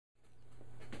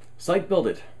Site Build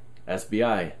It,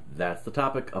 SBI. That's the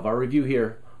topic of our review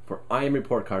here for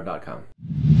IMReportCard.com.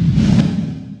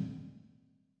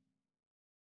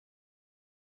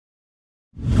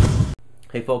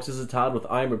 Hey folks, this is Todd with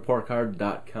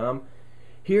IMReportCard.com,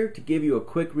 here to give you a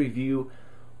quick review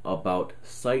about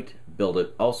Site Build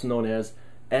It, also known as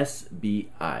SBI.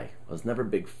 I was never a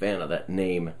big fan of that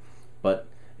name, but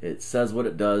it says what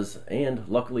it does, and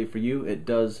luckily for you, it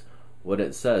does what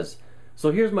it says. So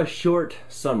here's my short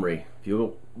summary. If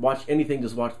you watch anything,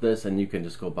 just watch this and you can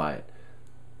just go buy it.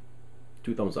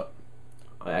 2 thumbs up.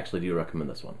 I actually do recommend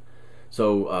this one.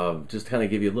 So just to kind of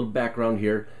give you a little background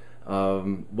here,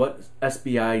 what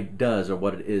SBI does, or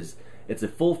what it is, it's a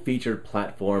full-featured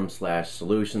platform slash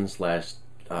solution slash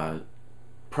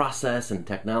process and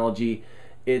technology.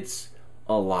 It's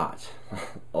a lot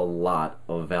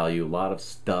of value, a lot of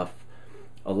stuff,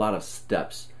 a lot of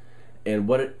steps. And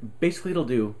what it basically it'll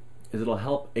do is it'll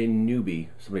help a newbie,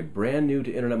 somebody brand new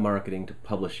to internet marketing, to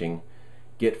publishing,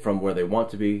 get from where they want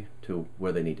to be to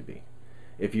where they need to be.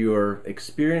 If you're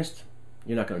experienced,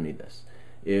 you're not going to need this.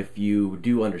 If you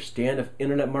do understand of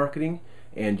internet marketing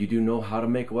and you do know how to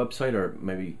make a website, or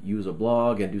maybe use a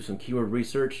blog and do some keyword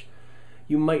research,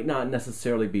 you might not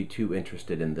necessarily be too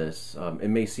interested in this. It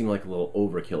may seem like a little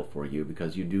overkill for you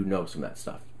because you do know some of that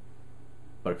stuff.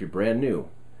 But if you're brand new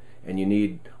and you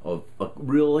need a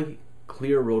really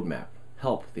clear roadmap,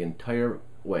 help the entire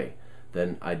way,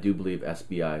 then I do believe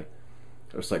SBI,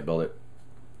 or Site Build It,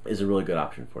 is a really good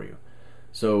option for you.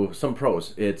 So some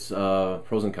pros, it's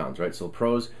pros and cons, right? So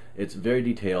pros, it's very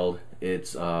detailed,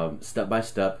 it's step by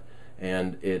step,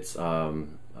 and it's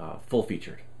full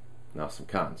featured. Now some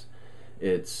cons,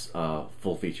 it's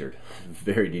full featured,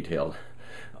 very detailed,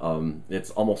 it's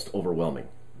almost overwhelming.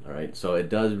 All right, so it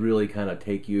does really kind of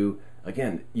take you,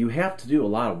 again, you have to do a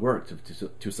lot of work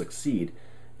to succeed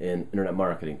in internet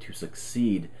marketing, to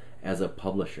succeed as a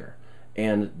publisher.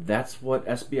 And that's what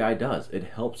SBI does. It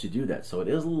helps you do that. So it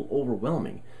is a little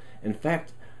overwhelming. In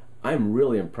fact, I'm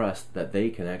really impressed that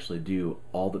they can actually do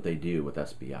all that they do with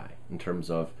SBI in terms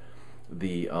of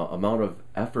the amount of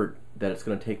effort that it's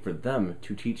going to take for them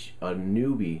to teach a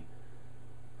newbie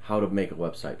how to make a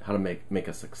website, how to make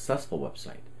a successful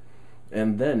website,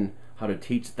 and then how to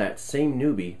teach that same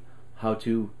newbie how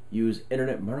to use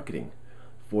internet marketing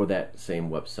for that same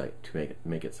website to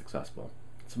make it successful.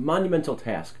 It's a monumental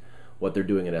task what they're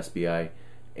doing at SBI,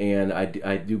 and I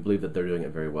do believe that they're doing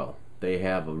it very well. They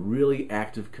have a really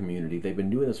active community. They've been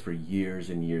doing this for years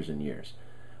and years and years.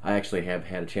 I actually have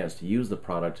had a chance to use the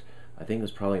product, I think it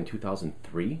was probably in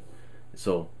 2003.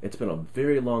 So it's been a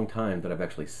very long time that I've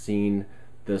actually seen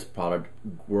this product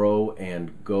grow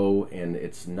and go, and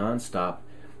it's non-stop.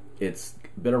 It's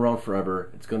been around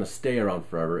forever. It's going to stay around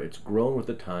forever. It's grown with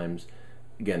the times.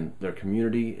 Again, their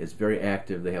community is very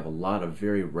active. They have a lot of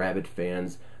very rabid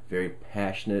fans, very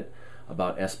passionate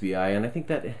about SBI, and I think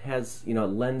that it has, it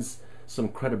lends some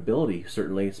credibility,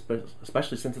 certainly,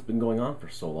 especially since it's been going on for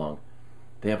so long.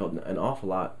 They have an awful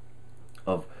lot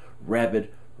of rabid,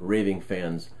 raving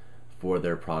fans for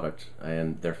their product,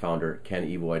 and their founder, Ken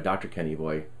Evoy, Dr. Ken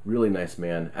Evoy, really nice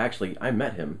man. Actually, I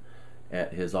met him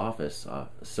at his office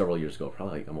several years ago,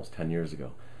 probably like almost 10 years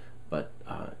ago. But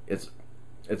it's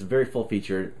very full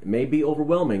featured. It may be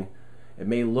overwhelming. It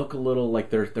may look a little like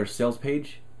their sales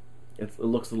page. It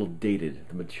looks a little dated.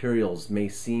 The materials may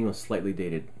seem slightly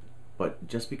dated, but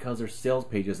just because their sales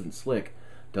page isn't slick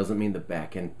doesn't mean the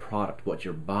back-end product, what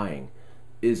you're buying,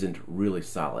 isn't really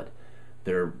solid.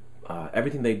 They're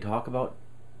everything they talk about,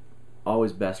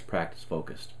 always best practice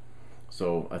focused.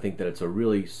 So I think that it's a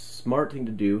really smart thing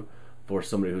to do for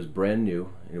somebody who's brand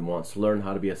new and wants to learn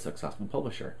how to be a successful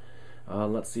publisher.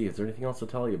 Let's see, is there anything else to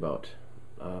tell you about?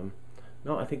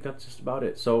 No, I think that's just about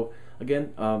it. So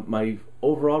again, my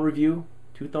overall review,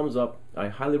 2 thumbs up. I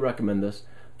highly recommend this.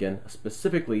 Again,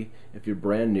 specifically if you're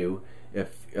brand new,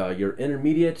 if you're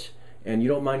intermediate and you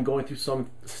don't mind going through some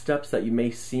steps that you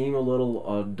may seem a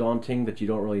little daunting, that you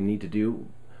don't really need to do.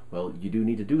 Well, you do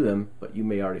need to do them, but you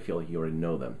may already feel like you already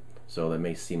know them. So that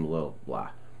may seem a little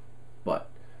blah. But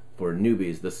for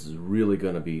newbies, this is really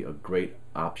going to be a great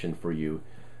option for you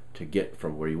to get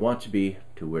from where you want to be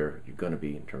to where you're going to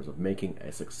be in terms of making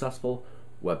a successful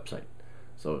website.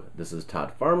 So this is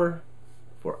Todd Farmer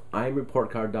for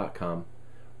IMReportCard.com,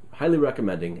 highly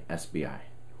recommending SBI.